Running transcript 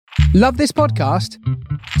Love this podcast?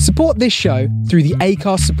 Support this show through the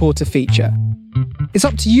Acast supporter feature. It's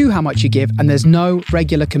up to you how much you give, and there's no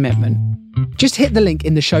regular commitment. Just hit the link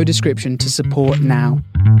in the show description to support now.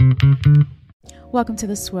 Welcome to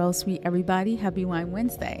the Swirl Suite, everybody. Happy Wine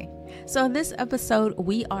Wednesday. So in this episode,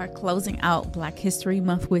 we are closing out Black History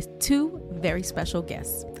Month with two very special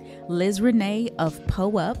guests. Lizz Renee of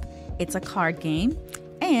Poe Up, it's a card game,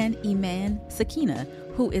 and Iman Sakina,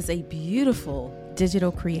 who is a beautiful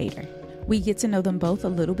digital creator. We get to know them both a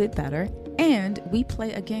little bit better, and we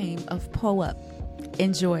play a game of Poe Up.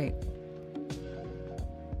 Enjoy.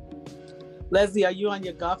 Leslie, are you on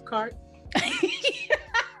your golf cart?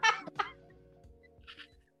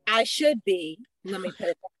 I should be. Let me put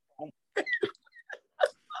it that way.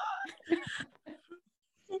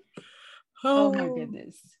 Oh my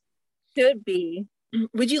goodness. Should be.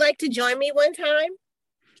 Would you like to join me one time?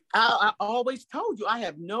 I always told you I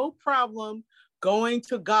have no problem going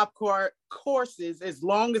to golf courses as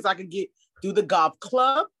long as I can do the golf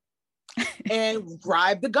club and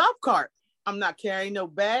drive the golf cart. I'm not carrying no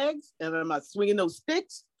bags and I'm not swinging no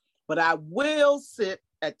sticks, but I will sit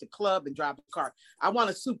at the club and drive the cart. I want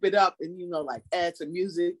to soup it up and, like add some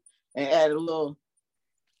music and add a little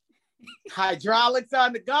hydraulics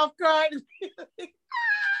on the golf cart.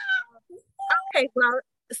 Okay, well,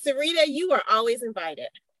 Sarita, you are always invited.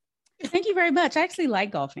 Thank you very much. I actually like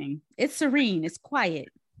golfing. It's serene. It's quiet.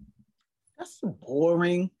 That's so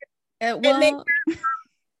boring. Well,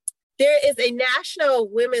 there is a National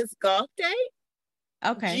Women's Golf Day.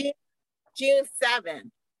 Okay. June 7th.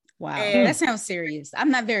 Wow. And that sounds serious. I'm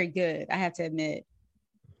not very good, I have to admit.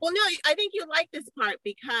 Well, no, I think you like this part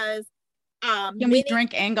because can we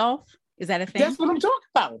drink and golf? Is that a thing? That's what I'm talking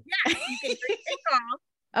about. Yeah, you can drink and golf.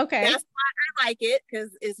 Okay. That's why I like it,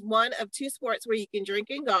 because it's one of two sports where you can drink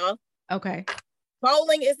and golf. Okay.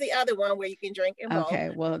 Bowling is the other one where you can drink and bowl.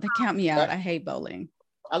 Okay, well, they count me out. I hate bowling.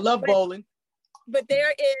 I love bowling. But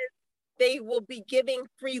they will be giving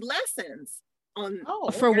free lessons on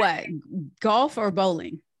for what? Golf or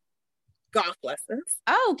bowling? Golf lessons.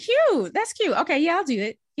 Oh, cute. That's cute. Okay, yeah, I'll do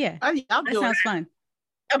it. Yeah. I'll that sounds fun.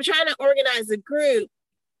 I'm trying to organize a group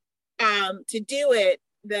to do it.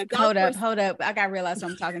 Hold up. I gotta realize who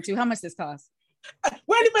I'm talking to. How much this cost?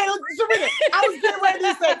 Wait a minute, Serena. I was getting ready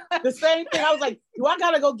to say the same thing. I was like, do I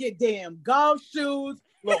gotta go get damn golf shoes,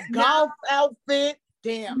 little golf outfit,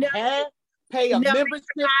 hat, pay a membership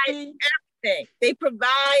fee? Everything. They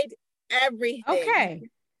provide everything. Okay.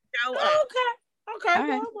 Show up. Okay. All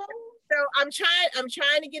right. Well. So I'm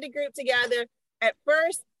trying to get a group together. At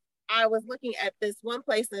first, I was looking at this one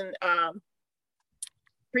place in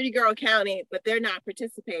Pretty Girl County, but they're not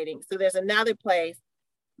participating. So there's another place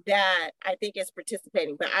that I think is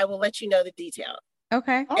participating, but I will let you know the details.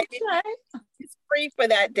 Okay. It's free for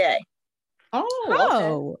that day. Oh,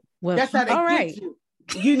 okay. Well, that's how they all get right. you.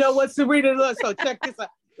 You know what, Serena? Look, so check this out.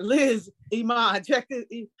 Liz, Iman, check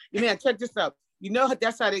this out. You know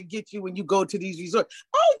that's how they get you when you go to these resorts.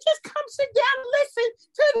 Oh, just come sit down and listen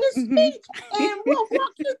to the speech, and we'll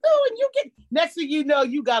walk you through. And you get next thing you know,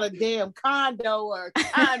 you got a damn condo or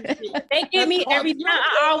condo. They give me every time.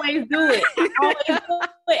 I always do it.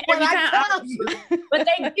 Every time. But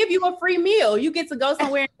they give you a free meal. You get to go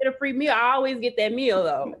somewhere and get a free meal. I always get that meal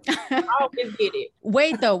though. I always get it.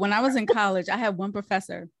 Wait though, when I was in college, I had one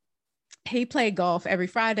professor. He played golf every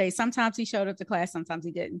Friday. Sometimes he showed up to class, sometimes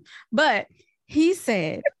he didn't. But he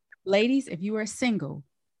said, ladies, if you are single,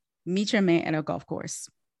 meet your man at a golf course.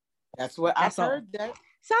 That's what I heard. That.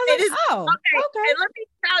 So I was like, okay. And let me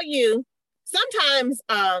tell you, sometimes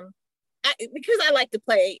because I like to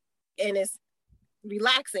play and it's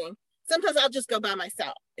relaxing, sometimes I'll just go by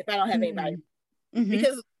myself if I don't have anybody. Mm-hmm.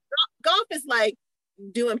 Because golf is like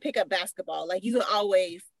doing pickup basketball. Like you can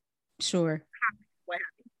always sure what happens.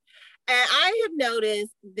 And I have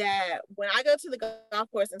noticed that when I go to the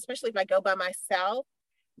golf course, especially if I go by myself,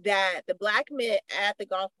 that the Black men at the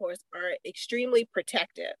golf course are extremely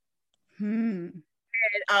protective. And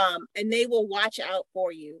they will watch out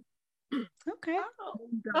for you. Okay.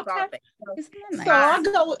 Okay. So I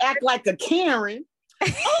go act like a Karen.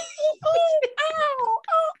 Can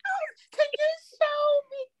you show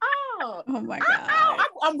me? Oh my God.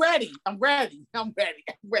 I'm ready. I'm ready.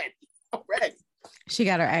 She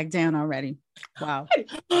got her act down already. Wow.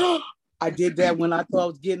 I did that when I thought I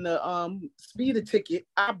was getting a speeder ticket.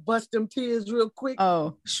 I bust them tears real quick.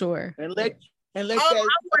 Oh, sure. And let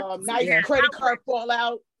that nice credit card fall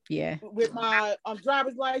out. Yeah. With my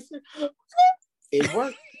driver's license. It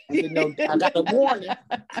worked. I didn't know. I got a warning.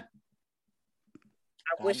 I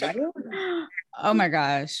wish I would. Oh my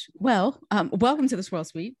gosh. Well, welcome to the Swirl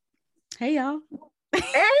Suite. Hey y'all.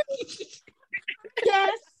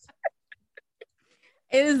 Yes.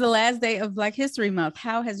 It is the last day of Black History Month.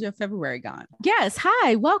 How has your February gone? Yes.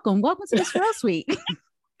 Hi. Welcome to the Swirl Suite.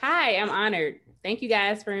 Hi, I'm honored. Thank you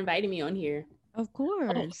guys for inviting me on here. Of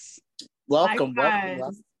course. Welcome.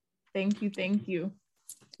 Thank you.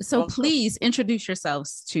 So please introduce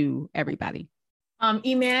yourselves to everybody.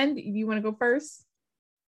 Iman, you want to go first?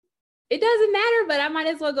 It doesn't matter, but I might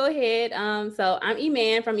as well go ahead. So I'm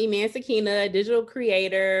Iman from Iman Sakina, digital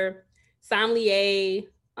creator, sommelier,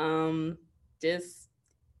 just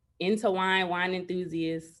into wine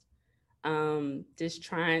enthusiast, just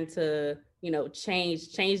trying to,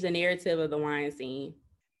 change the narrative of the wine scene.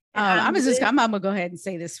 I'm gonna go ahead and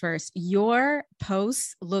say this first. Your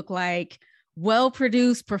posts look like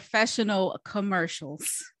well-produced professional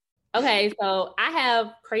commercials. Okay, so I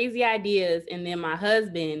have crazy ideas, and then my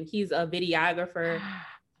husband, he's a videographer.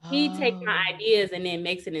 He takes my ideas and then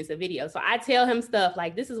makes it into video. So I tell him stuff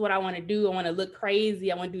like, this is what I want to do. I want to look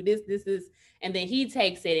crazy. I want to do this, and then he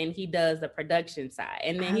takes it and he does the production side.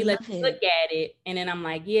 And then he lets me look at it. And then I'm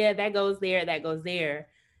like, yeah, that goes there.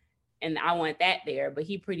 And I want that there. But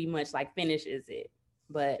he pretty much like finishes it.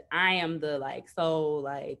 But I am the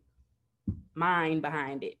mind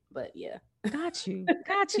behind it. But yeah. Got you.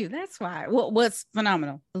 That's why. What's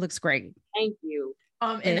phenomenal. It looks great. Thank you.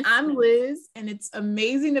 And I'm Liz, and it's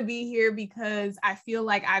amazing to be here because I feel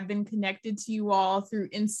like I've been connected to you all through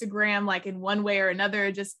Instagram, like in one way or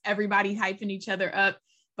another, just everybody hyping each other up.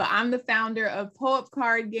 But I'm the founder of Pull-Up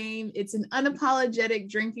Card Game. It's an unapologetic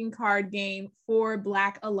drinking card game for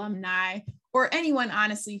Black alumni or anyone,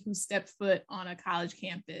 honestly, who stepped foot on a college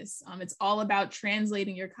campus. It's all about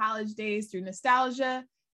translating your college days through nostalgia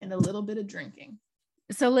and a little bit of drinking.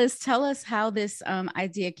 So Liz, tell us how this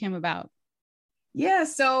idea came about. Yeah,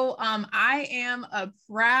 so I am a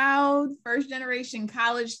proud first generation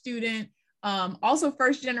college student, also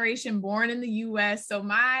first generation born in the US. So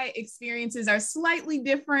my experiences are slightly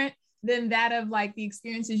different than that of like the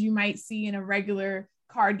experiences you might see in a regular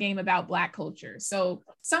card game about Black culture. So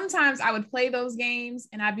sometimes I would play those games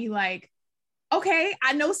and I'd be like, okay,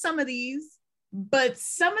 I know some of these, but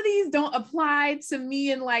some of these don't apply to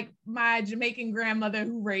me and like my Jamaican grandmother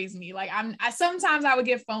who raised me. Like sometimes I would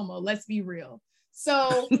get FOMO, let's be real.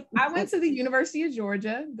 So I went to the University of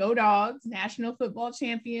Georgia, go Dogs, national football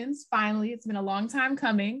champions. Finally, it's been a long time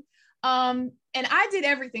coming. And I did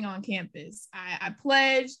everything on campus. I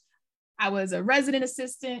pledged, I was a resident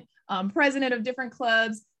assistant, president of different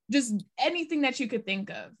clubs, just anything that you could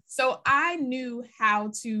think of. So I knew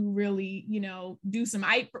how to really, do some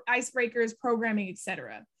icebreakers, programming,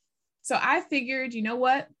 etc. So I figured, you know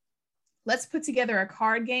what? Let's put together a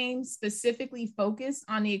card game specifically focused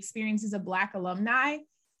on the experiences of Black alumni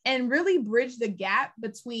and really bridge the gap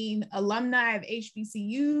between alumni of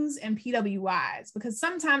HBCUs and PWIs, because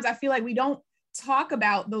sometimes I feel like we don't talk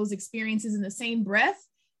about those experiences in the same breath.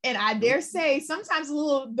 And I dare say sometimes a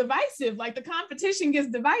little divisive, like the competition gets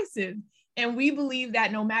divisive. And we believe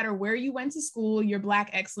that no matter where you went to school, your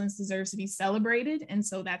Black excellence deserves to be celebrated. And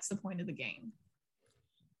so that's the point of the game.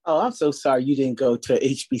 Oh, I'm so sorry you didn't go to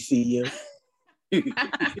HBCU.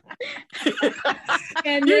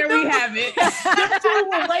 And there we have it. Them two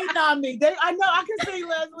were waiting on me. I know, I can see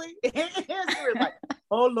Leslie. Like,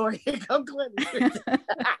 oh Lord, here come Glenn.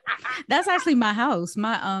 That's actually my house.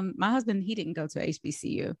 My husband, he didn't go to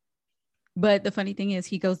HBCU. But the funny thing is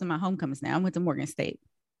he goes to my homecomings now. I went to Morgan State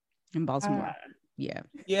in Baltimore. Yeah.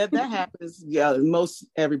 Yeah, that happens. Yeah, most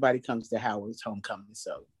everybody comes to Howard's homecoming,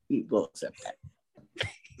 so we'll accept that.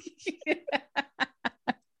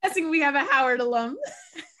 I think we have a Howard alum.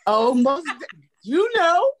 Almost, HU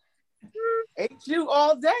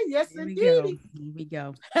all day. Yes, indeed. Here we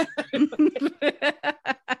go. So,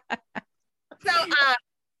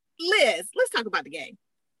 Liz, let's talk about the game.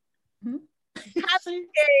 How does the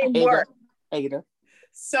game work? Ada.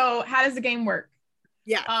 So, how does the game work?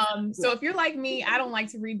 Yeah. So if you're like me, I don't like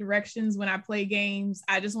to read directions when I play games.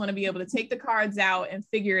 I just want to be able to take the cards out and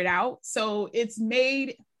figure it out. So it's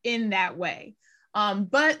made in that way.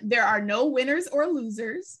 But there are no winners or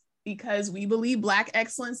losers because we believe Black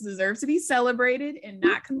excellence deserves to be celebrated and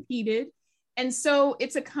not competed. And so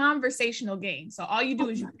it's a conversational game. So all you do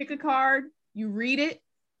is you pick a card, you read it,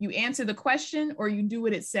 you answer the question, or you do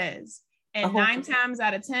what it says. And 9 times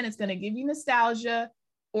out of 10, it's going to give you nostalgia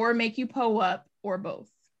or make you up, or both.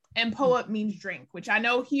 And up means drink, which I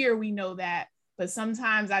know here we know that, but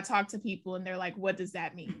sometimes I talk to people and they're like, what does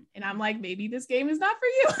that mean? And I'm like, maybe this game is not for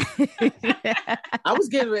you. I was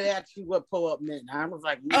getting ready to ask you what up meant. I was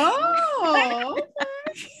like, oh.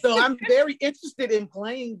 So I'm very interested in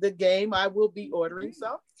playing the game. I will be ordering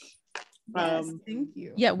some. Yes, thank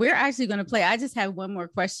you. Yeah, we're actually going to play. I just have one more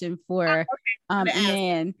question for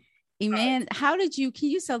Iman. Iman, can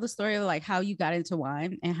you tell the story of like how you got into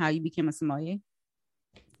wine and how you became a sommelier?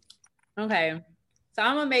 Okay. So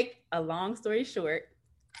I'm gonna make a long story short.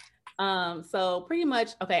 So pretty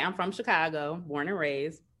much, okay, I'm from Chicago, born and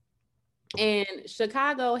raised. And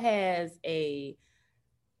Chicago has a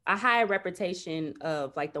high reputation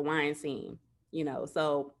of like the wine scene,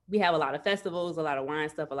 so we have a lot of festivals, a lot of wine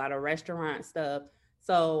stuff, a lot of restaurant stuff.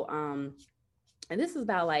 So and this is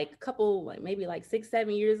about like a couple, like maybe like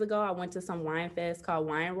 6-7 years ago, I went to some wine fest called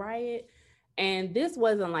Wine Riot. And this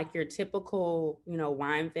wasn't like your typical,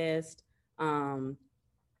 wine fest. And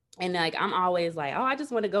like, I'm always like, oh, I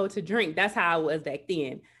just want to go to drink. That's how I was back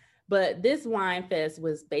then. But this wine fest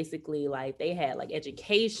was basically like, they had like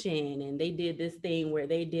education, and they did this thing where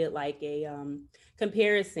they did like a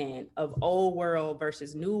comparison of old world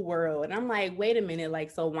versus new world. And I'm like, wait a minute, like,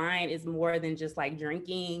 so wine is more than just like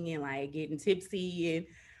drinking and like getting tipsy and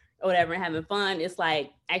whatever and having fun. It's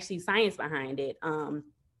like actually science behind it. And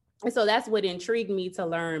so that's what intrigued me to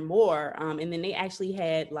learn more. And then they actually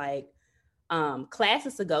had like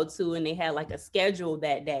classes to go to, and they had like a schedule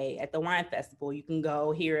that day at the wine festival. You can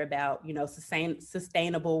go hear about,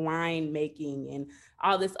 sustainable wine making and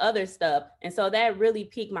all this other stuff. And so that really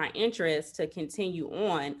piqued my interest to continue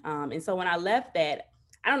on. And so when I left that,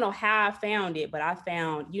 I don't know how I found it, but I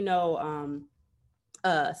found,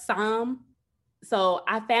 Somm. So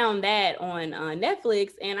I found that on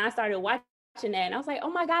Netflix, and I started watching that, and I was like, oh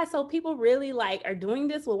my God, so people really like are doing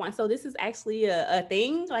this with wine. So this is actually a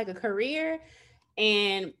thing, like a career.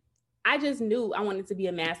 And I just knew I wanted to be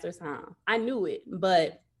a master somm. I knew it.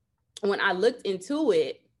 But when I looked into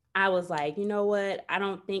it, I was like, you know what? I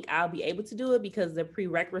don't think I'll be able to do it, because the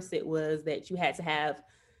prerequisite was that you had to have,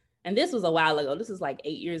 and this was a while ago, this was like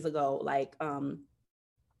 8 years ago, like,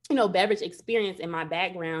 beverage experience. And my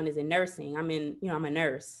background is in nursing. I'm a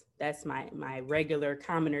nurse. That's my regular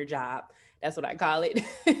commoner job. That's what I call it.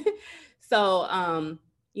 So,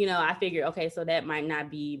 I figured, okay, so that might not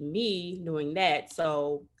be me doing that.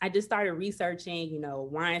 So I just started researching,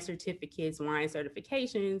 wine certificates, wine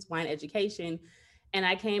certifications, wine education. And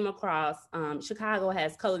I came across, Chicago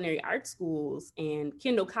has culinary art schools, and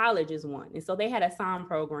Kendall College is one. And so they had a somm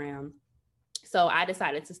program. So I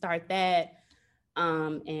decided to start that.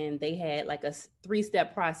 And they had like a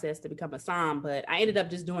 3-step process to become a somm, but I ended up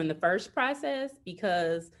just doing the first process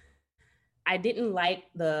because I didn't like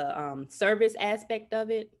the service aspect of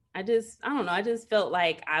it. I don't know. I just felt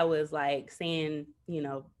like I was like saying,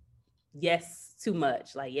 yes, too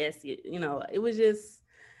much. Like, yes, it was just,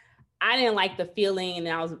 I didn't like the feeling. And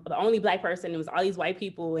I was the only Black person. It was all these white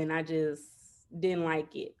people, and I just didn't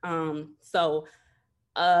like it. So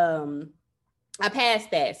I passed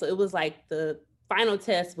that. So it was like the final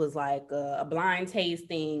test was like a blind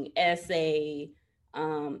tasting essay.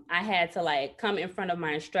 I had to like come in front of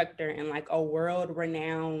my instructor and like a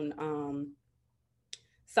world-renowned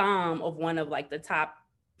somm of one of like the top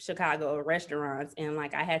Chicago restaurants, and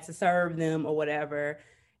like I had to serve them or whatever,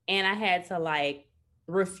 and I had to like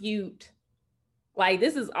refute, like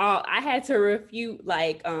this is all I had to refute,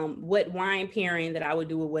 like what wine pairing that I would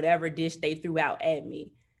do with whatever dish they threw out at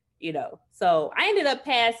me. So I ended up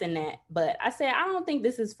passing that, but I said, I don't think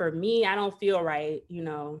this is for me. I don't feel right,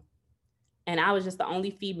 and I was just the only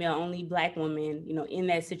female, only Black woman, in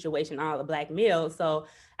that situation, all the Black males. So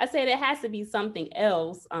I said, it has to be something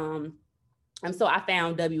else. And so I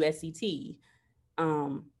found WSET.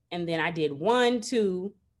 And then I did 1,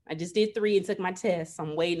 2, I just did 3 and took my test. So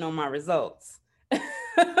I'm waiting on my results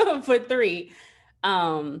for 3.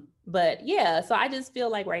 But yeah, so I just feel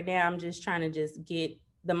like right now I'm just trying to just get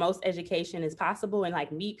the most education as possible and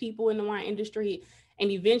like meet people in the wine industry. And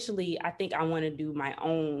eventually I think I want to do my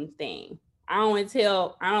own thing. I don't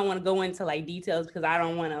want to go into like details, because I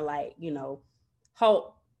don't want to like,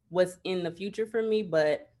 hope what's in the future for me,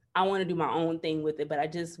 but I want to do my own thing with it. But I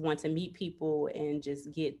just want to meet people and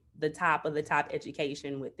just get the top of the top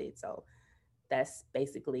education with it. So that's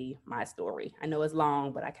basically my story. I know it's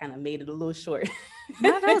long, but I kind of made it a little short.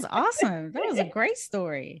 No, that was awesome. That was a great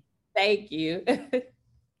story. Thank you.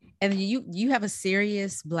 And you have a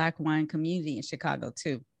serious Black wine community in Chicago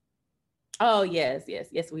too. Oh, yes,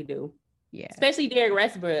 we do. Yeah. Especially Derek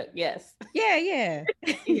Westbrook. Yes. Yeah.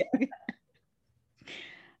 Yeah.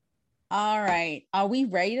 All right. Are we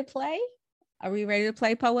ready to play? Are we ready to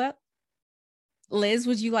play Poe Up? Liz,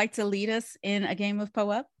 would you like to lead us in a game of Poe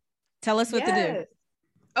Up? Tell us what to do.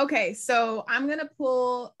 Okay, so I'm gonna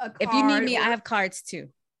pull a card. If you need me, I have cards too.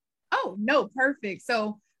 Oh no, perfect.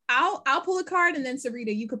 So I'll pull a card, and then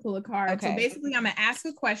Sarita, you could pull a card. Okay. So basically I'm gonna ask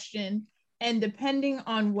a question, and depending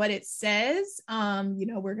on what it says,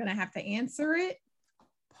 we're gonna have to answer it,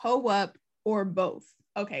 Poe Up or both.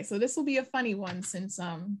 Okay, so this will be a funny one since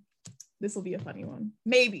this will be a funny one.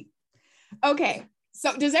 Maybe. Okay.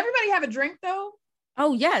 So does everybody have a drink though?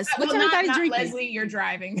 Oh yes. What's everybody not drinking? Leslie, you're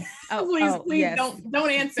driving. Oh, please yes. don't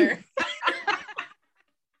answer.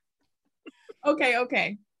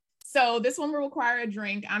 Okay. So this one will require a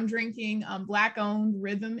drink. I'm drinking Black-owned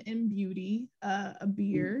Rhythm and Beauty, a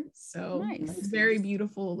beer. So Nice. It's very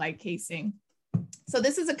beautiful, like casing. So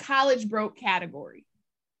this is a college broke category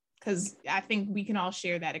because I think we can all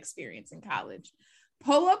share that experience in college.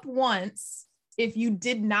 Pull up once if you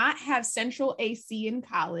did not have central AC in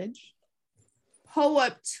college. Pull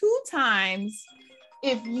up 2 times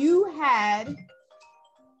if you had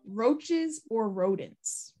roaches or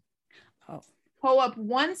rodents. Oh. Pull up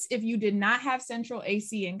once if you did not have central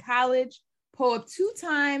AC in college. Pull up 2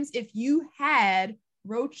 times if you had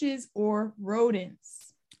roaches or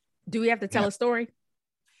rodents. Do we have to tell a story?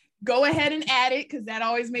 Go ahead and add it because that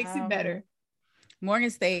always makes it better.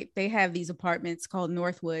 Morgan State, they have these apartments called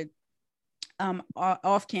Northwood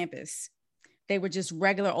off campus. They were just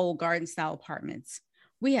regular old garden style apartments.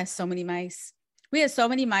 We had so many mice.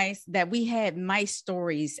 That we had mice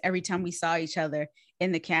stories every time we saw each other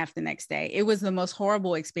in the caf the next day. It was the most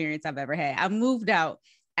horrible experience I've ever had. I moved out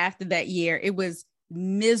after that year. It was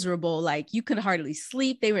miserable. Like you could hardly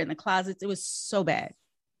sleep. They were in the closets. It was so bad.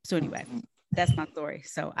 So anyway, that's my story.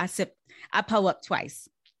 So I pull up twice.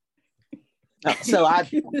 So I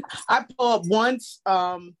pull up once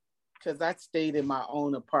because I stayed in my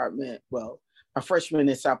own apartment. Well, my freshman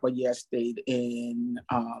and sophomore year, I stayed in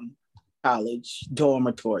college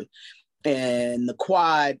dormitory. And the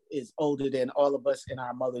quad is older than all of us and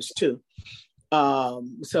our mothers too.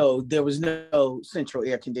 So there was no central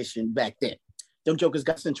air conditioning back then. Them jokers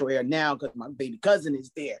got central air now because my baby cousin is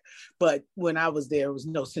there. But when I was there was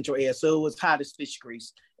no central air. So it was hot as fish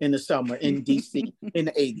grease in the summer in DC in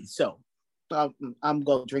the 80s. So I'm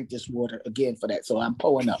going to drink this water again for that. So I'm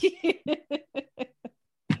pulling up.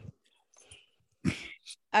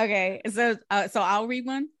 Okay. So I'll read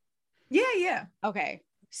one. Yeah. Okay.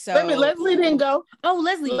 So wait a minute, Leslie didn't go. Oh,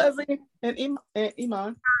 Leslie and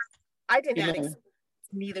Iman. I did not experience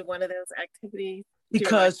neither one of those activities.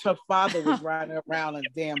 Because her father was riding around on a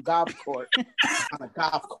damn golf course on a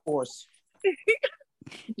golf course.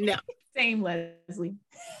 No. Same, Leslie.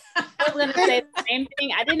 I was going to say the same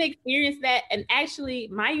thing. I didn't experience that. And actually,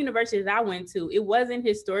 my university that I went to, it wasn't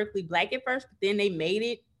historically Black at first, but then they made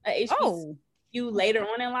it a HBCU later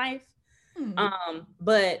on in life.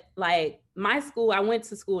 But like my school, I went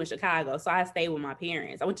to school in Chicago, so I stayed with my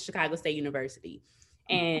parents. I went to Chicago State University.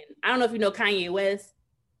 And I don't know if you know Kanye West,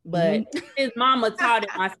 but his mama taught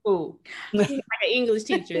at my school. She's like an English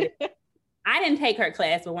teacher. I didn't take her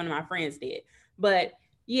class, but one of my friends did. But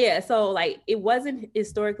yeah, so like it wasn't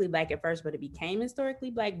historically Black at first, but it became historically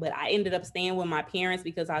Black. But I ended up staying with my parents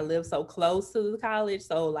because I lived so close to the college.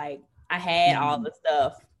 So like I had all the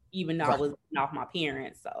stuff, even though I was off my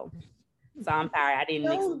parents. So I'm sorry, I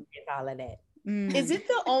didn't experience all of that. Is it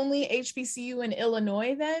the only HBCU in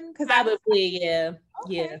Illinois then? Because probably, yeah.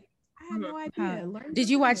 Okay. Yeah. I had no idea. Did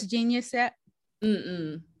you watch Genius yet?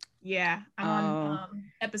 Yeah, I'm on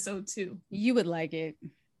episode 2. You would like it.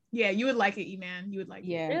 Yeah, you would like it, Iman. You would like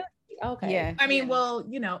it. Really? Okay. Yeah. I mean, well,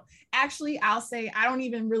 actually, I'll say I don't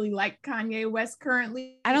even really like Kanye West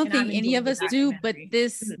currently. I don't think any of us do, but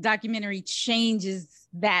this documentary changes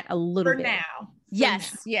that a little bit. For now.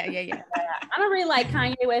 Yes. Yeah. I don't really like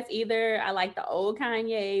Kanye West either. I like the old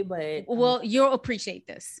Kanye, but well, you'll appreciate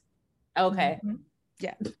this. Okay.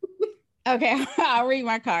 Yeah. Okay, I'll read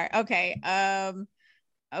my card. Okay,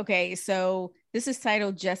 so this is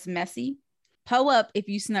titled Just Messy. Pull up if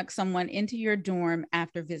you snuck someone into your dorm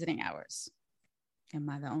after visiting hours. Am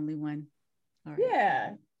I the only one? All right.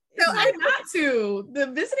 Yeah. So I not to. The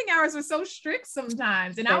visiting hours were so strict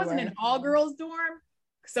sometimes, and I was in an all-girls dorm.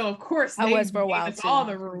 So of course I was for a while too. All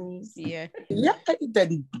the rules. Yeah.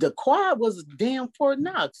 The quad was damn Fort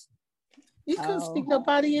Knox. You couldn't stick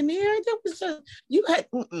nobody in there. That was just you had.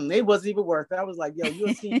 It wasn't even worth it. I was like, yo,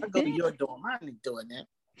 you'll see. I go to your dorm. I ain't doing that.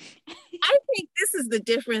 I think this is the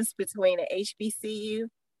difference between an HBCU.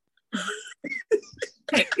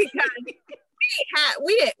 Because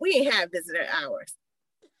we didn't have visitor hours.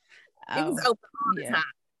 It was open all the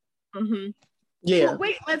time. Yeah. Well,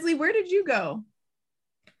 wait, Leslie, where did you go?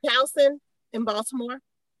 Towson in Baltimore.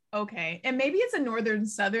 Okay, and maybe it's a northern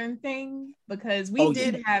southern thing because we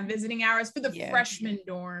did have visiting hours for the freshman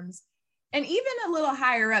dorms, and even a little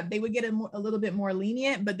higher up they would get a little bit more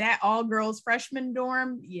lenient. But that all girls freshman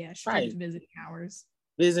dorm, strict visiting hours.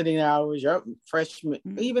 Visiting hours, yep. Freshman,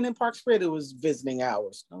 even in Park Square, it was visiting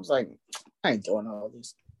hours. I was like, I ain't doing all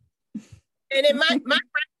this. And in my freshman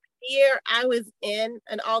year I was in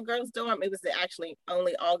an all-girls dorm, it was actually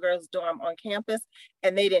only all-girls dorm on campus,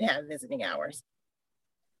 and they didn't have visiting hours.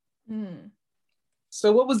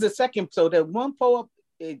 So what was the second? So that one pull-up,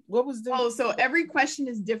 what was the? Oh, so every question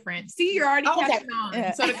is different. See, you're already catching on.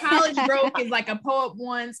 Yeah. So the college broke is like a pull-up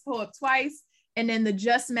once, pull-up twice, and then the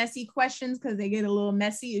just messy questions, because they get a little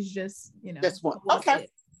messy, is just, That's one. Okay.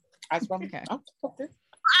 That's one. Okay.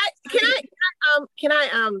 Can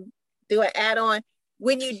I do an add-on?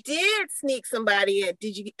 When you did sneak somebody in,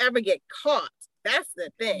 did you ever get caught? That's the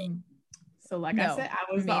thing. So like I said, I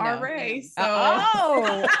was the RA. So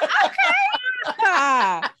okay.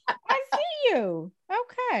 I see you.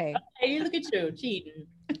 Okay. Hey, look at you cheating.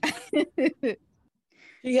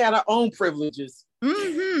 She had her own privileges.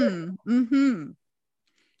 Okay,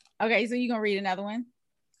 so you gonna read another one,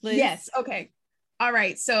 Liz? Yes. Okay. All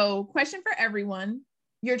right. So question for everyone.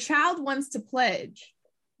 Your child wants to pledge.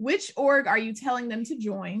 Which org are you telling them to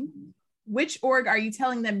join? Which org are you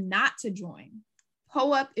telling them not to join?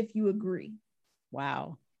 Pull up if you agree.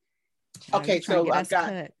 Wow. Okay, so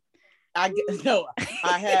I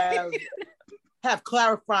have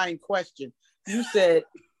clarifying question. You said,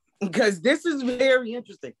 because this is very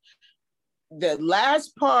interesting. The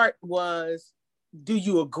last part was, do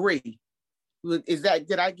you agree? Did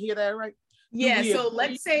I hear that right? Yeah, so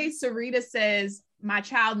let's say Sarita says, my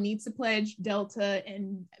child needs to pledge Delta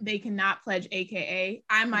and they cannot pledge AKA.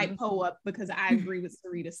 I might pull up because I agree with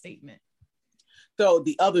Sarita's statement. So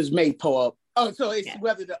the others may pull up. Oh, so it's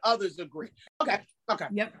whether the others agree. Okay.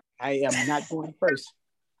 Yep. I am not going first.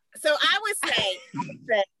 So I would say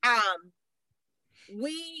that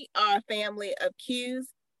we are a family of Qs.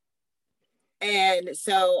 And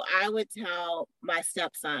so I would tell my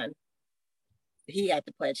stepson he had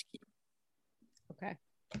to pledge Q. Okay.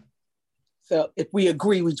 So if we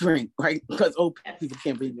agree, we drink, right? Because old people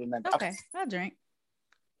can't be doing that. Okay, I'll drink.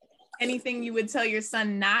 Anything you would tell your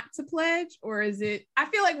son not to pledge? Or is it, I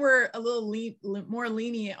feel like we're a little more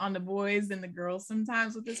lenient on the boys than the girls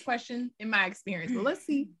sometimes with this question, in my experience. But let's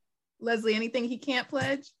see. Leslie, anything he can't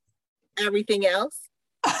pledge? Everything else.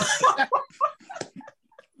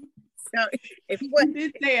 So if he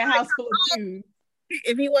did say a house full of shoes.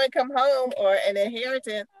 If he want to come home or an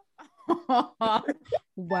inheritance.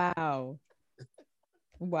 Wow.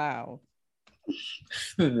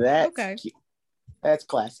 That's okay. Cute. That's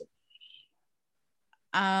classic.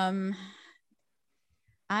 I'm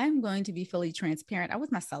going to be fully transparent. I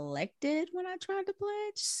was not selected when I tried to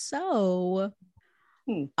pledge, so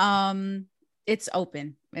it's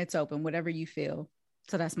open. It's open, whatever you feel.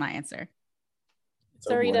 So that's my answer.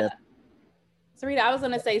 Sarita, I was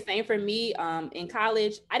gonna say same for me. In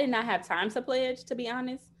college, I did not have time to pledge, to be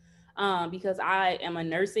honest, because I had a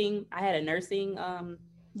nursing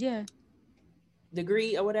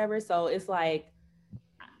degree or whatever. So it's like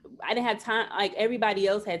I didn't have time, like everybody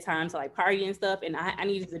else had time to like party and stuff, and I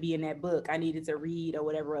needed to be in that book. I needed to read or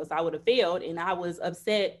whatever else. I would have failed, and I was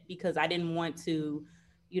upset because I didn't want to,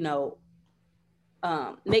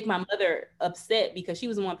 make my mother upset because she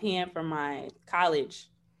was the one paying for my college.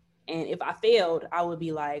 And if I failed, I would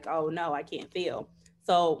be like, oh no, I can't fail.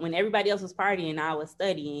 So when everybody else was partying, I was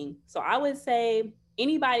studying. So I would say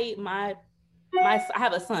anybody, I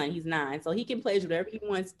have a son, he's 9, so he can pledge whatever he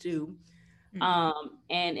wants to.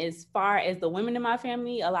 And as far as the women in my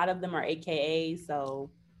family, a lot of them are AKA.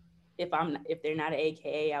 So if they're not an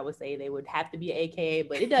AKA, I would say they would have to be an AKA,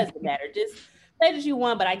 but it doesn't matter. Just pledge as you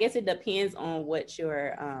want, but I guess it depends on what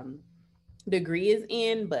your degree is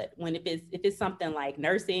in. But if it's something like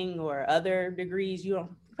nursing or other degrees, you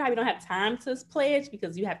probably don't have time to pledge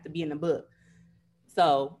because you have to be in the book.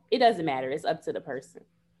 So it doesn't matter. It's up to the person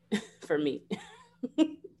for me.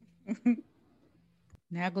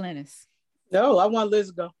 Now Glennis. No, I want Liz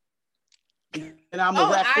to go. And I'm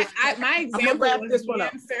gonna wrap this one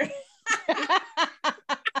up.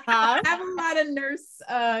 I have a lot of nurse,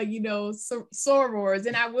 sorors,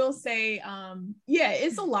 and I will say,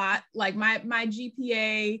 it's a lot. Like my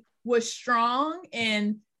GPA was strong,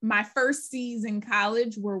 and my first C's in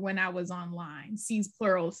college were when I was online, C's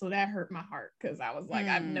plural. So that hurt my heart because I was like,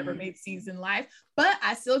 I've never made C's in life, but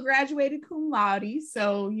I still graduated cum laude.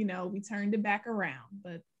 So, we turned it back around,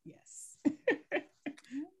 but yes.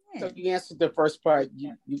 So you answered the first part.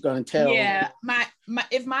 You're gonna tell. Yeah,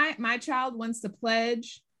 if my child wants to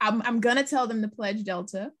pledge, I'm gonna tell them to pledge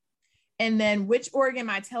Delta, and then which org am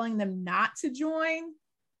I telling them not to join?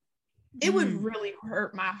 it would really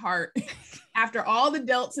hurt my heart after all the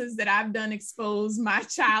deltas that I've done expose my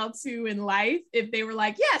child to in life if they were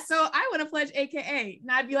like, yeah, so I want to pledge AKA.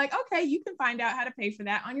 And I'd be like, okay, you can find out how to pay for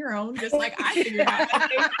that on your own, just like I figured out how to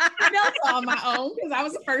pay for delta on my own because I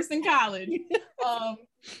was the first in college.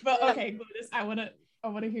 But okay, Glynis, I want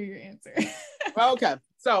to hear your answer. Okay,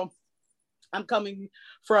 so I'm coming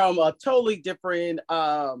from a totally different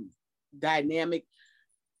dynamic.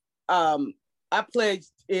 I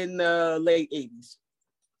pledged in the late 80s.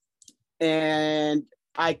 And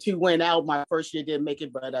I too went out. My first year didn't make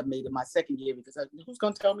it, but I made it my second year because who's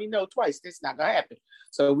going to tell me no twice? This is not going to happen.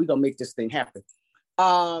 So we're going to make this thing happen.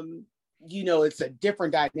 It's a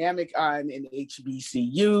different dynamic on an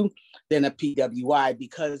HBCU than a PWI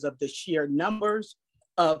because of the sheer numbers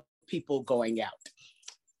of people going out.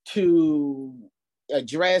 To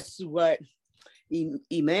address what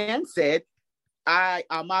Iman said,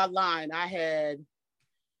 on my line, I had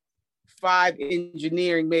 5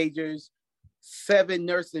 engineering majors, 7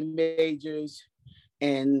 nursing majors,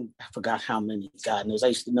 and I forgot how many. God knows, I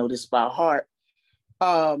used to know this by heart.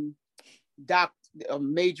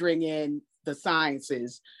 Majoring in the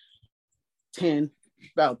sciences,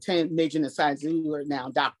 about 10 majoring in sciences who are now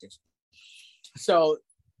doctors. So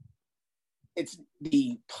it's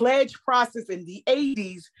the pledge process in the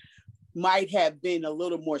 80s might have been a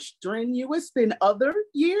little more strenuous than other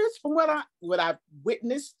years from what I've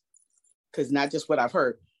witnessed, because not just what I've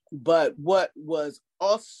heard, but what was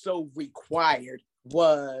also required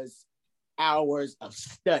was hours of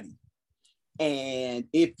study. And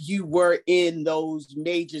if you were in those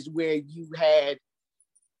majors where you had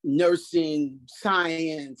nursing,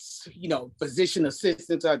 science, physician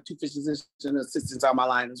assistants, 2 physician assistants on my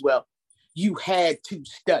line as well, you had to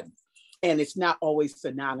study. And it's not always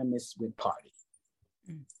synonymous with party.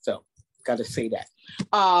 So got to say that.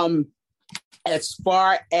 As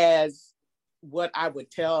far as what I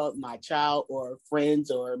would tell my child or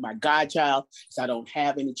friends or my godchild, because I don't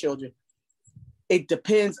have any children, it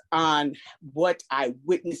depends on what I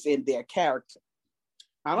witness in their character.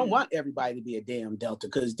 I don't want everybody to be a damn Delta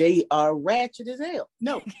because they are ratchet as hell.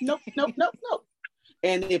 No.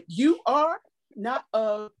 And if you are not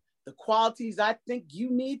the qualities I think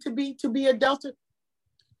you need to be a Delta,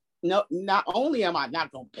 no, not only am I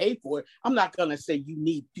not going to pay for it, I'm not going to say you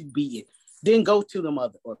need to be it. Then go to them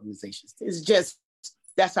other organizations. It's just,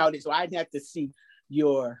 that's how it is. So I'd have to see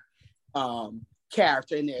your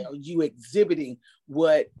character in there, you exhibiting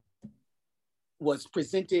what was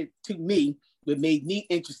presented to me, that made me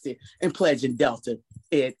interested in pledging Delta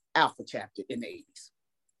at Alpha Chapter in the 80s.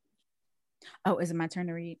 Oh, is it my turn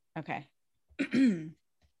to read? Okay.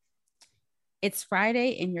 It's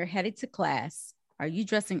Friday and you're headed to class. Are you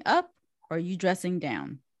dressing up or are you dressing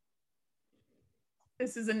down?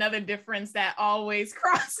 This is another difference that always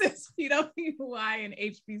crosses PWI and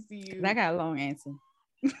HBCU. I got a long answer.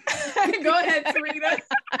 Go ahead, Sarita.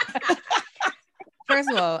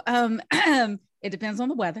 First of all, it depends on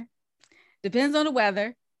the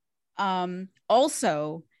weather.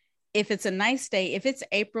 Also, if it's a nice day, if it's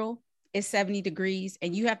April, it's 70 degrees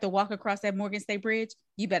and you have to walk across that Morgan State Bridge,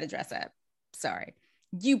 you better dress up. Sorry.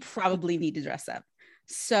 You probably need to dress up.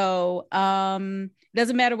 So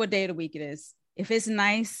doesn't matter what day of the week it is. If it's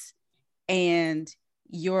nice and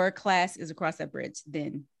your class is across that bridge,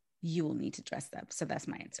 then you will need to dress up. So that's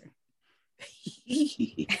my answer.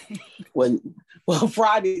 Well,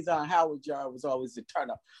 Fridays on Howard Yard was always the turn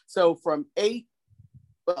up. So from 8,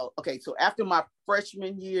 so after my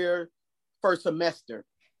freshman year, first semester,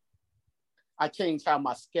 I changed how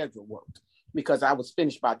my schedule worked because I was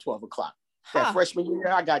finished by 12 o'clock. That freshman year,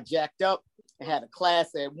 I got jacked up and had a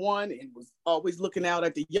class at 1 and was always looking out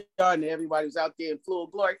at the yard and everybody was out there in full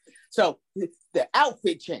glory. So the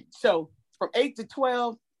outfit changed. So from 8 to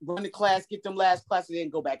 12, run the class, get them last classes, then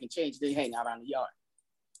go back and change, then hang out on the yard.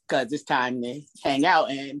 Because it's time to hang out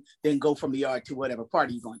and then go from the yard to whatever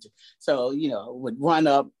party you're going to. So, would run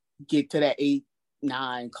up, get to that 8,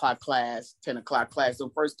 9 o'clock class, 10 o'clock class,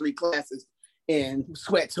 so first 3 classes in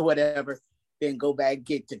sweats or whatever, then go back,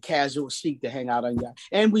 get to casual chic to hang out on yard.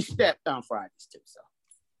 And we stepped on Fridays too.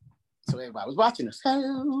 So everybody was watching us.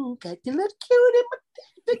 Oh, got your little cute in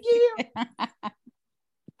my gear.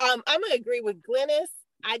 I'm gonna agree with Glynis.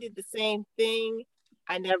 I did the same thing.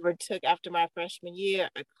 I never took, after my freshman year,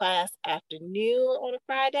 a class afternoon on a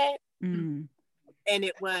Friday. Mm. And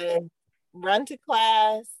it was run to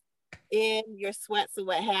class in your sweats or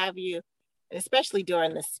what have you. And especially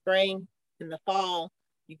during the spring and the fall,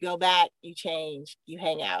 you go back, you change, you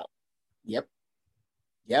hang out. Yep.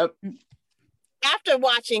 After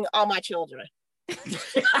watching All My Children.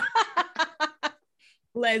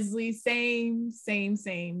 Leslie, same.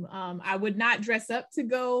 I would not dress up to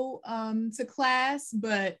go to class,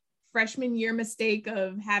 but freshman year mistake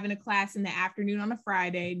of having a class in the afternoon on a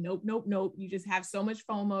Friday. Nope. You just have so much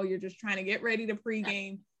FOMO. You're just trying to get ready to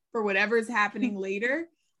pregame for whatever is happening later.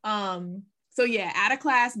 So yeah, at a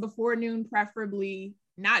class before noon, preferably.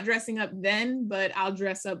 Not dressing up then, but I'll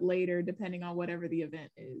dress up later depending on whatever the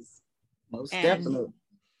event is. Most definitely.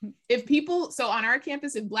 If people, so on our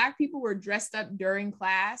campus, if Black people were dressed up during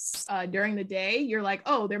class, during the day, you're like,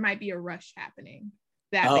 oh, there might be a rush happening.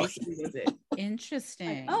 That basically was it.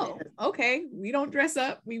 Interesting. Like, oh, okay. We don't dress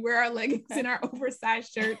up. We wear our leggings and our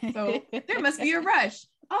oversized shirt. So there must be a rush.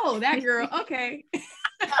 Oh, that girl. Okay.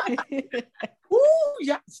 Ooh,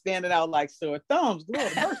 yeah, standing out like sore thumbs.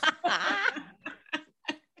 Lord,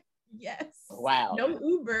 yes. Wow. No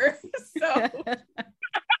Uber. So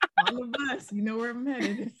on the bus, you know where I'm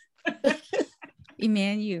headed.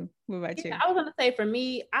 Iman, you. What about you? I was gonna say, for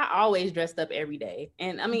me, I always dressed up every day.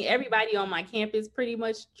 And I mean, everybody on my campus pretty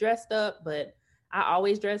much dressed up, but I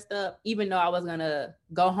always dressed up, even though I was gonna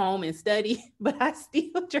go home and study, but I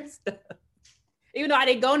still dressed up. Even though I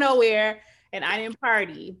didn't go nowhere and I didn't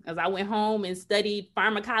party, because I went home and studied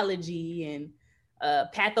pharmacology and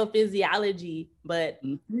pathophysiology, but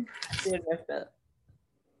I still dressed up.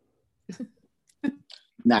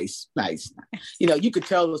 Nice. You know, you could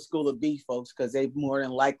tell the School of B folks because they more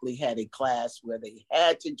than likely had a class where they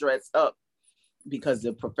had to dress up because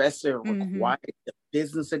the professor required the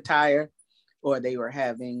business attire, or they were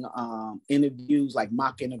having interviews, like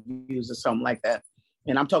mock interviews or something like that.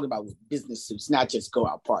 And I'm talking about business suits, not just go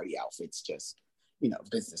out party outfits, just, you know,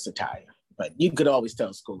 business attire. But you could always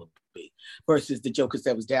tell School of B versus the jokers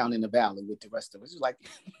that was down in the valley with the rest of us. It was like,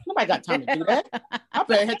 nobody got time to do that. I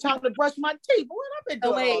better had time to brush my teeth. What I've been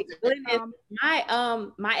doing all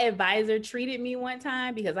day. My advisor treated me one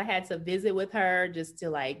time because I had to visit with her just to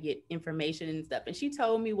like get information and stuff. And she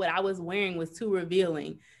told me what I was wearing was too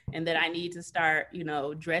revealing and that I need to start, you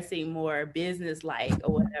know, dressing more business-like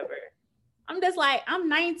or whatever. I'm just like, I'm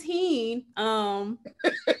 19. I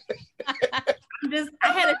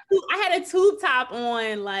had a tube top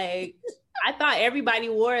on. Like, I thought everybody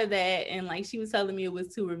wore that, and like she was telling me it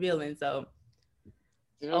was too revealing. So,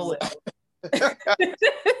 oh well.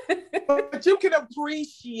 But you can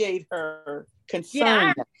appreciate her concern. Yeah,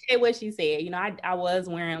 I appreciate what she said. You know, I was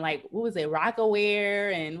wearing like, what was it,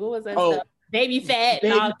 Rockaware, and what was that stuff? Baby fat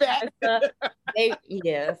and all that stuff.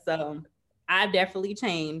 Yeah, so I've definitely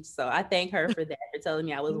changed. So I thank her for that, for telling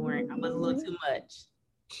me I was a little too much.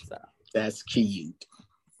 So that's cute.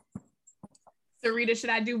 So Rita, should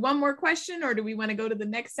I do one more question or do we want to go to the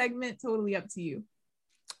next segment? Totally up to you.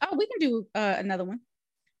 Oh, we can do another one.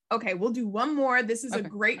 Okay, we'll do one more. This is a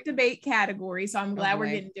great debate category. So I'm glad we're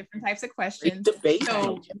getting different types of questions. Great debate.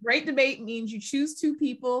 So great debate means you choose two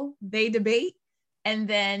people, they debate, and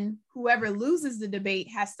then whoever loses the debate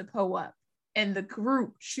has to po up. And the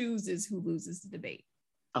group chooses who loses the debate.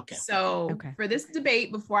 Okay. So for this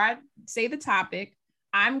debate, before I say the topic,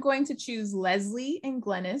 I'm going to choose Leslie and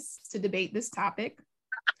Glennis to debate this topic.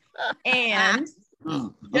 And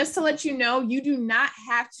just to let you know, you do not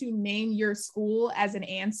have to name your school as an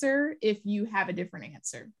answer if you have a different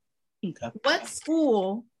answer. Okay. What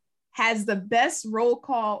school has the best roll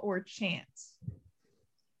call or chant?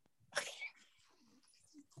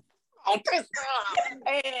 Oh, this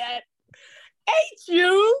man. Ain't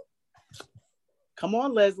you? Come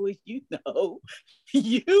on, Leslie. You know.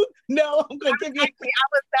 I'm gonna give you.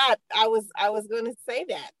 I was going to say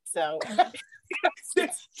that. So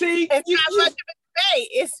see, it's not much of a debate.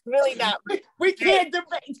 It's really not. We can't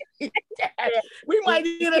debate. We might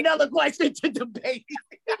need another question to debate.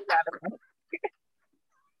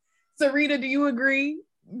 So Rita, do you agree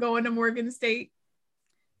going to Morgan State?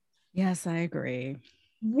 Yes, I agree.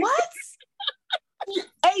 What?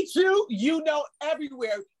 Ain't you know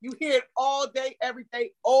everywhere. You hear it all day, every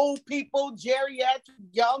day. Old people, geriatric,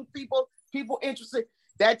 young people, people interested.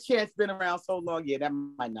 That chant's been around so long. Yeah, that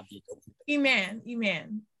might not be good.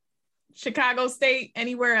 Iman. Chicago State,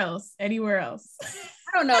 anywhere else? I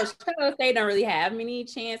don't know. Chicago State don't really have many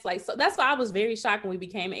chants. Like, so that's why I was very shocked when we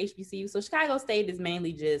became an HBCU. So Chicago State is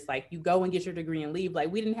mainly just like you go and get your degree and leave.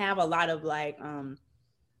 Like, we didn't have a lot of like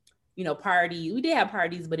party. We did have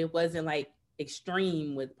parties, but it wasn't like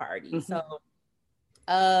extreme with parties. So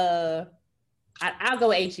I'll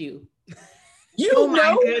go HU. Oh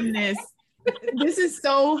my goodness. This is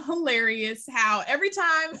so hilarious how every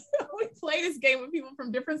time we play this game with people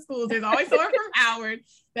from different schools, there's always someone from Howard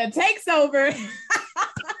that takes over. I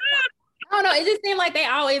don't know. It just seemed like they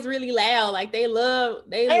always really loud. Like they love.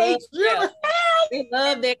 Hell They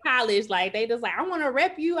love their college. Like they just like, I want to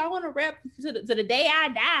rep you. I want to rep to the day I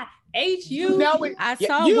die. HU. I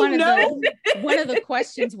saw one of the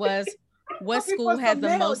questions was, what school has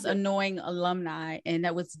the most annoying alumni? And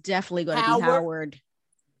that was definitely going to be Howard.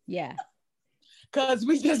 Yeah. Because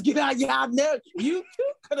we just get out, y'all know you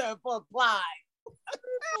too could have applied.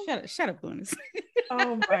 Shut up, Glynis.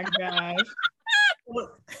 Oh my gosh.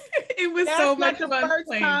 It was so much fun. That's the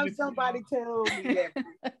first time somebody told me that.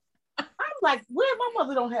 I'm like, where my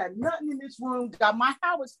mother don't have nothing in this room, got my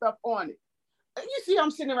Howard stuff on it. And you see,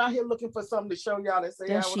 I'm sitting around here looking for something to show y'all that say,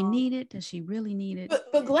 does she need it? Does she really need it?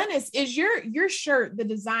 But Glynis, is your shirt, the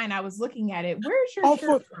design, I was looking at it. Where's your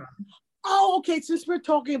shirt from? Oh, okay. Since we're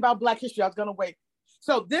talking about Black history, I was gonna wait.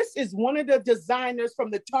 So this is one of the designers from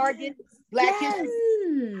the Target Black History.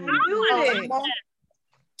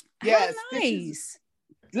 Yes. Nice.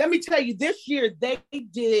 Let me tell you, this year they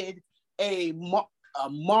did a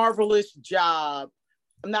marvelous job.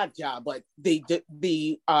 But the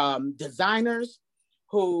designers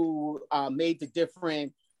who made the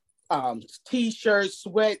different t-shirts,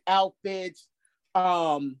 sweat outfits,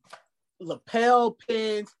 lapel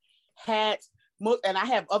pins, hats, and I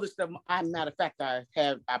have other stuff. Matter of fact, I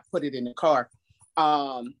put it in the car.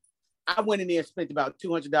 I went in there and spent about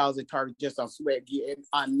 $200 at Target just on sweat gear and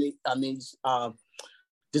on these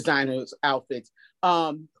designers' outfits.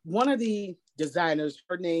 One of the designers,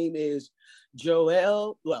 her name is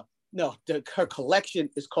Joelle. Well, no, her collection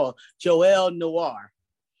is called Joelle Noir.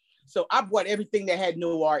 So I bought everything that had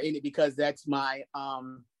noir in it because that's my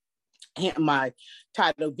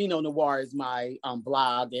title. Vino Noir is my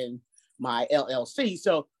blog and my LLC.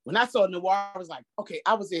 So when I saw noir, I was like, okay,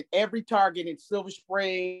 I was in every Target in Silver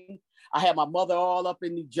Spring. I had my mother all up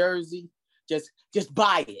in New Jersey. Just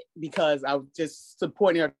buy it because I was just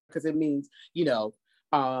supporting her because it means,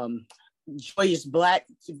 joyous black,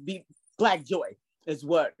 to be Black joy is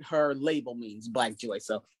what her label means, Black joy.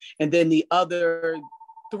 So, and then the other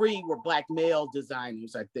 3 were Black male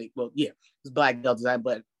designers, I think. Well, yeah, it's Black male design,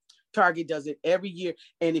 but Target does it every year.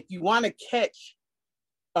 And if you want to catch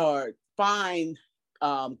or find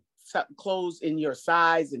clothes in your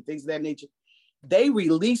size and things of that nature, they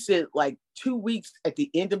release it like 2 weeks at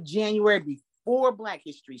the end of January before Black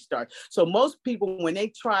History starts. So most people, when they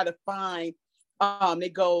try to find, they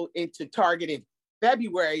go into Target in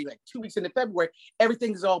February, like 2 weeks into February,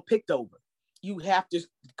 everything's all picked over. You have to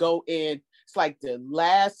go in. It's like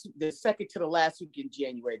the second to the last week in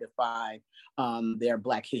January to find their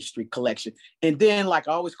Black History collection. And then, like,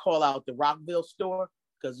 I always call out the Rockville store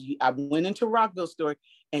because I went into Rockville store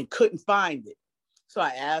and couldn't find it. So I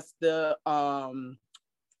asked one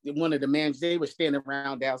of the managers. They were standing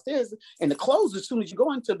around downstairs, and the clothes, as soon as you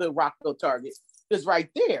go into the Rockville Target, is right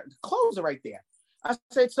there. The clothes are right there. I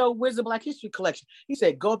said, so where's the Black History collection? He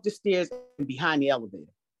said, go up the stairs and behind the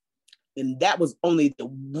elevator. And that was only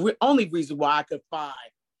the only reason why I could find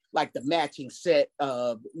like the matching set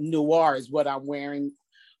of noir is what I'm wearing.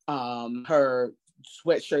 Her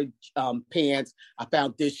sweatshirt, pants. I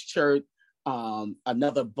found this shirt,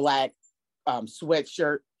 another Black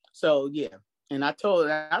sweatshirt. So yeah. And I told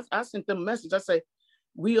her, I sent them a message. I say,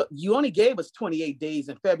 you only gave us 28 days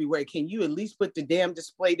in February. Can you at least put the damn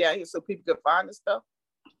display down here so people could find the stuff?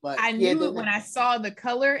 But I knew it when I saw the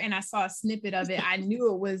color and I saw a snippet of it. I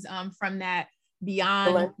knew it was from that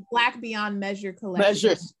Black Beyond Measure collection.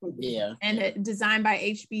 Measures, yeah. And it designed by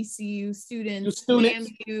HBCU students.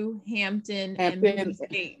 FAMU, Hampton, and Mississippi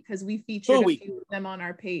State, because we featured a few of them on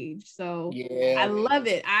our page. So yeah. I love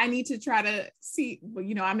it. I need to try to see, well,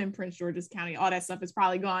 I'm in Prince George's County. All that stuff is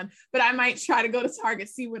probably gone, but I might try to go to Target,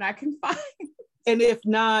 see what I can find. And if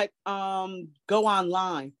not, go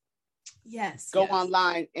online. Yes. Go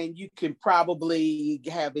online and you can probably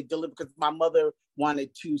have it delivered, because my mother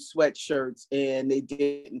wanted 2 sweatshirts and they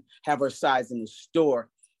didn't have her size in the store.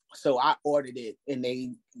 So I ordered it and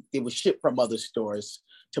it was shipped from other stores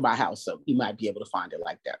to my house. So you might be able to find it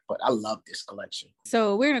like that. But I love this collection.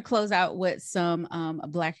 So we're going to close out with some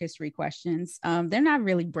Black History questions. They're not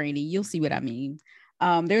really brainy. You'll see what I mean.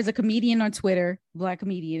 There's a comedian on Twitter, Black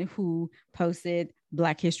comedian, who posted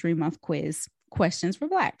Black History Month quiz. Questions for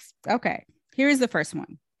Blacks. Okay, here is the first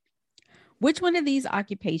one. Which one of these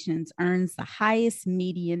occupations earns the highest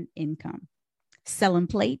median income? Selling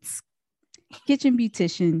plates, kitchen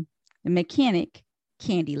beautician, the mechanic,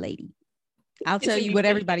 candy lady. I'll tell you what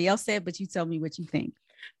everybody else said, but you tell me what you think.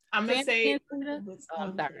 I'm going to say...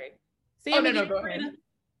 I'm sorry. Say them again, go ahead.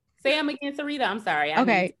 Say them again, Sarita. I'm sorry.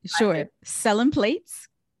 Okay, sure. Selling plates,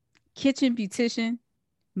 kitchen beautician,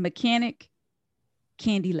 mechanic,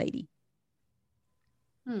 candy lady.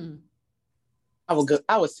 I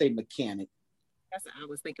would say mechanic. I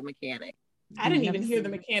was thinking mechanic. I didn't even hear the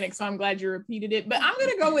mechanic, so I'm glad you repeated it. But I'm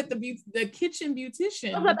gonna go with the kitchen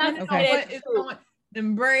beautician. Okay. What is going?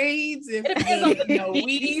 Them braids, if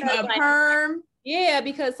weave, a like, perm. Yeah,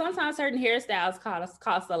 because sometimes certain hairstyles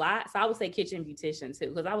cost a lot. So I would say kitchen beautician too,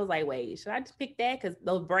 because I was like, wait, should I just pick that? Because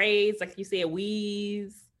those braids, like you said,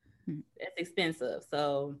 weaves, that's expensive.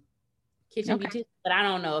 So kitchen beautician, but I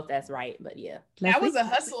don't know if that's right. But yeah, that was a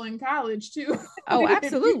hustle in college too. Oh,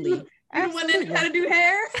 absolutely. You want to know how to do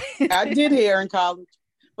hair? I did hair in college,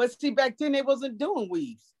 but see, back then they wasn't doing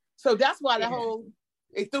weaves, so that's why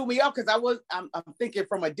it threw me off, because I'm thinking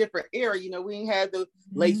from a different era. You know, we ain't had the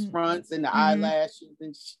lace fronts and the eyelashes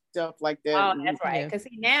and stuff like that. Oh, that's right. Because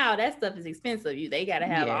see, now that stuff is expensive. They gotta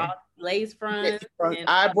have all lace fronts, and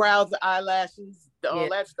eyebrows, eyelashes, all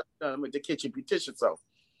that stuff done with the kitchen beautician. So.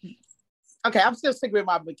 Okay, I'm still sticking with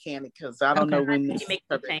my mechanic because I don't know when this make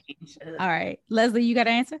the change. All right, Leslie, you got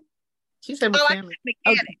an answer? She said mechanic.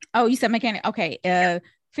 Oh, you said mechanic. Okay,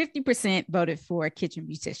 50% voted for kitchen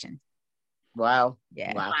beautician. Wow.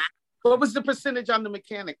 Yeah. Wow. What was the percentage on the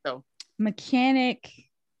mechanic though? Mechanic,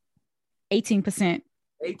 18%.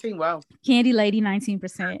 18. Wow. Candy lady,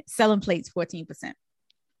 19%. Selling plates, 14%.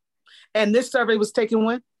 And this survey was taken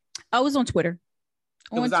when? Oh, it was on Twitter.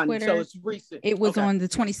 On Twitter. So it's recent. It was on the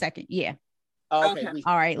 22nd. Yeah. Oh, okay.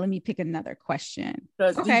 All right. Let me pick another question.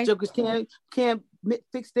 Because these jokers can't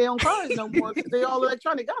fix their own cars no more because they all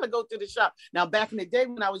electronic. Gotta go to the shop. Now, back in the day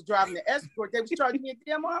when I was driving the Escort, they was charging me a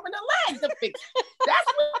damn arm and a leg to fix. That's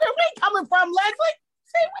where we coming from, Leslie.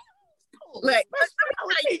 Like,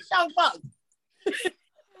 young folks.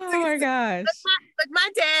 Oh my gosh. Like my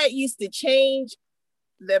dad used to change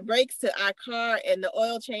the brakes to our car and the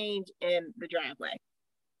oil change in the driveway.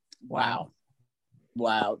 Wow.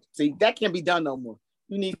 See, that can't be done no more.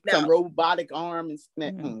 You need some robotic arm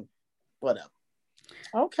and whatever.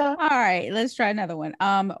 Okay. All right, let's try another one.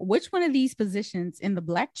 Which one of these positions in the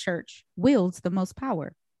Black church wields the most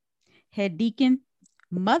power? Head deacon,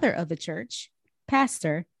 mother of the church,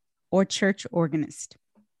 pastor, or church organist?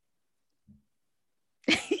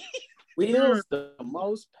 Wields the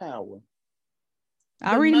most power.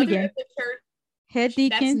 I'll read them again. Head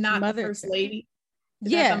deacon, that's not mother, the first lady.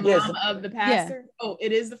 Is yeah, that the mom of the pastor. Yeah. Oh,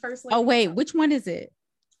 it is the first lady. Oh wait, which one is it?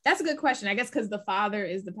 That's a good question. I guess because the father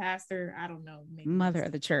is the pastor. I don't know. Maybe mother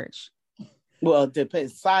of the church. Well, it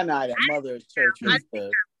depends. Sinai, that mother of church is the.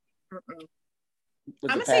 I'm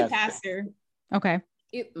gonna say pastor. Okay.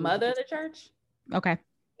 Mother of the church. Okay.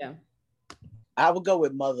 Yeah. I would go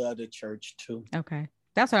with mother of the church too. Okay.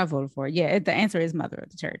 That's what I voted for. Yeah, the answer is mother of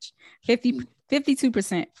the church.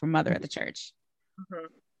 52% for mother of the church.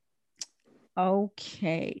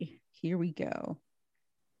 Okay, here we go.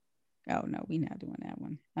 Oh no, we're not doing that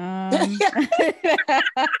one.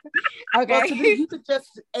 Okay, well, you could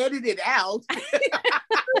just edit it out.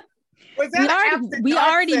 we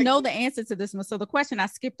already know the answer to this one. So the question I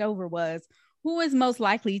skipped over was, who is most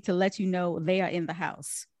likely to let you know they are in the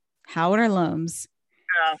house? Howard alums,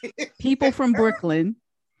 people from Brooklyn,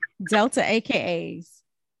 Delta AKAs,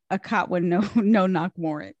 a cop with no knock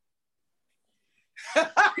warrant.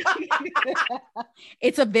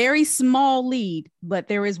 It's a very small lead, but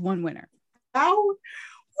there is one winner. How?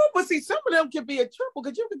 Well, but see, some of them could be a triple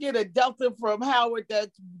because you could get a Delta from Howard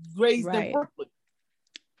that's raised in Brooklyn.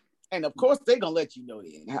 And of course, they're going to let you know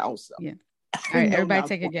they're in the house. So. Yeah. All right, everybody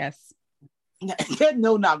take a guess. That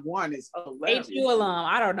no knock warrant is hilarious. HU alum.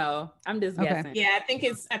 I don't know. I'm just guessing. Yeah, I think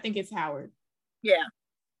it's Howard. Yeah.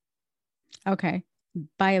 Okay.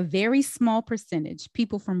 By a very small percentage,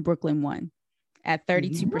 people from Brooklyn won at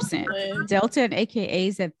 32%. Delta and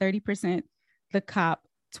AKAs at 30%. The cop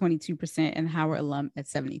 22%, and Howard alum at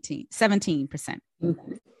 17%.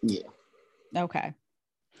 Yeah. Okay.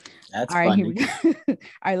 That's all right. funny. Here we go. All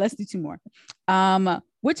right, let's do two more.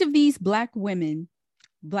 Which of these black woman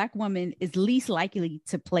is least likely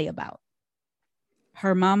to play about?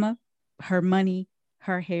 Her mama, her money,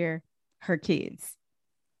 her hair, her kids.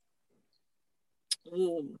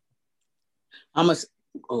 I'll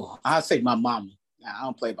say my mama. I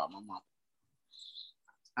don't play about my mama.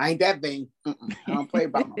 I ain't that vain. I don't play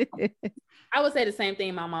about my mama. I would say the same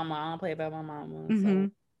thing. My mama. I don't play about my mama. Mm-hmm.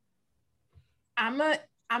 So.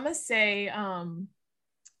 I'm gonna say I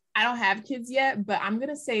don't have kids yet, but I'm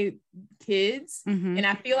gonna say kids. Mm-hmm. And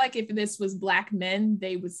I feel like if this was black men,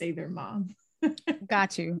 they would say their mom.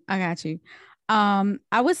 Got you. I got you.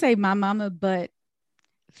 I would say my mama, but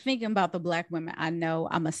thinking about the black women, I know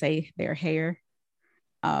I'm gonna say their hair.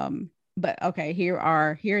 But okay,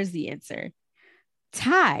 here's the answer.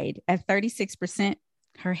 Tied at 36%,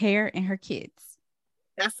 her hair and her kids.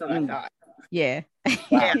 That's what I thought. Yeah.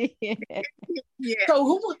 Wow. Yeah.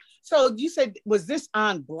 So you said, was this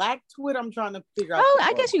on Black Twitter? I'm trying to figure out. Oh,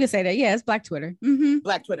 I guess you could say that. Yeah, it's Black Twitter. Mm-hmm.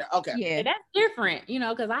 Black Twitter. Okay. Yeah. That's different,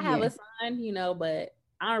 because I have a son, but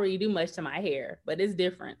I don't really do much to my hair, but it's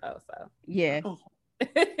different though. So yeah. Oh.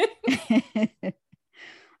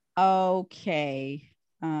 Okay.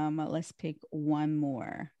 Let's pick one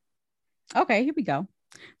more. Okay, here we go.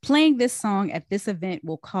 Playing this song at this event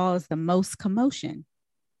will cause the most commotion.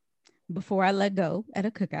 Before I let go at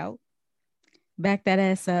a cookout. Back that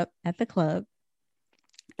ass up at the club.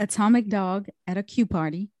 Atomic dog at a Q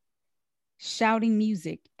party. Shouting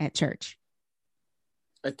music at church.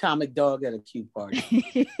 Atomic dog at a Q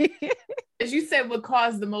party. As you said, would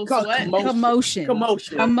cause the most Commotion.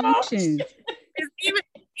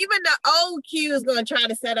 Even the old Q is going to try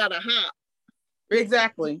to set out a hop.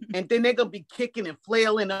 Exactly. And then they're going to be kicking and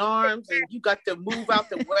flailing arms, and you got to move out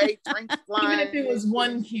the way, drinks flying. Even if it was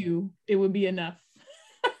one Q, it would be enough.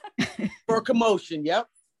 For commotion, yep.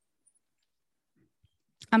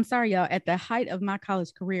 I'm sorry, y'all. At the height of my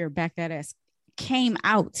college career, Back That Ass came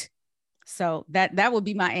out. So that would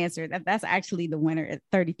be my answer. That's actually the winner at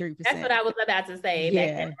 33%. That's what I was about to say.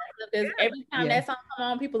 Yeah. Because every time that song come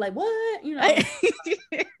on, people like, what?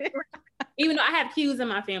 Even though I have cues in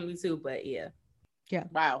my family too, but yeah. Yeah.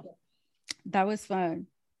 Wow. That was fun.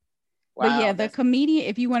 Wow. But yeah, the comedian,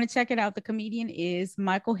 if you want to check it out, the comedian is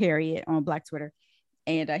Michael Harriet on Black Twitter.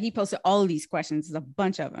 And he posted all of these questions, there's a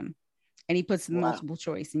bunch of them. And he puts multiple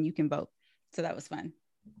choice and you can vote. So that was fun.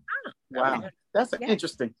 Wow. That's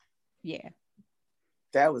interesting. Yeah.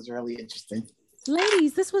 That was really interesting.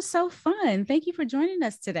 Ladies, this was so fun. Thank you for joining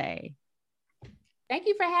us today. Thank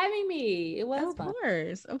you for having me. It was fun.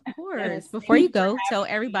 Of course. Before you go, tell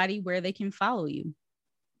everybody where they can follow you.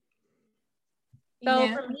 So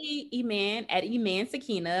for me, Iman at Iman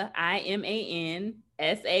Sakina,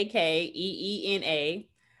 IMANSAKEENA.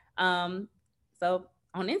 So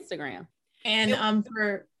on Instagram. And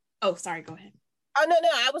sorry, go ahead. Oh no,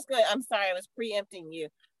 I'm sorry, I was preempting you.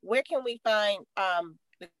 Where can we find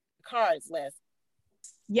the cards, Liz?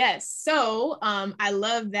 Yes. So I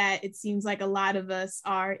love that it seems like a lot of us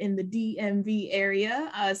are in the DMV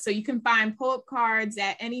area. So you can find Poet cards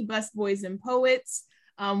at any Busboys and Poets.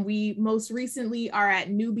 We most recently are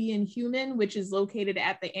at Nubian Human, which is located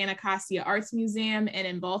at the Anacostia Arts Museum and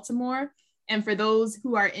in Baltimore. And for those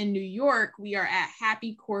who are in New York, we are at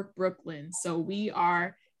Happy Cork Brooklyn. So we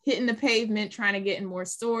are hitting the pavement, trying to get in more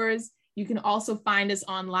stores. You can also find us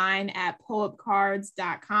online at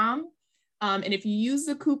poetcards.com. And if you use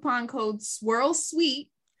the coupon code Swirl Sweet,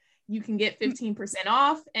 you can get 15%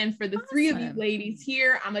 off. And for the three of you ladies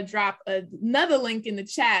here, I'm going to drop another link in the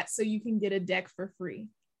chat so you can get a deck for free.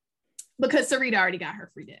 Because Sarita already got her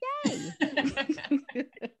free deck. Yay.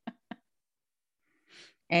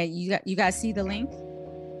 And you guys see the link?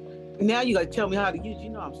 Now you got to tell me how to use.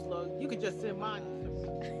 I'm slow. You could just send mine.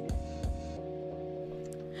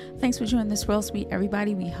 Thanks for joining the Swirl Suite,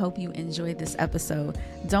 everybody. We hope you enjoyed this episode.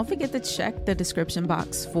 Don't forget to check the description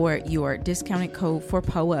box for your discounted code for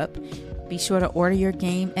POUP. Be sure to order your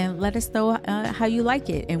game and let us know how you like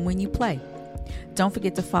it and when you play. Don't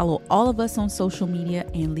forget to follow all of us on social media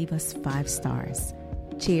and leave us 5 stars.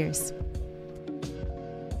 Cheers.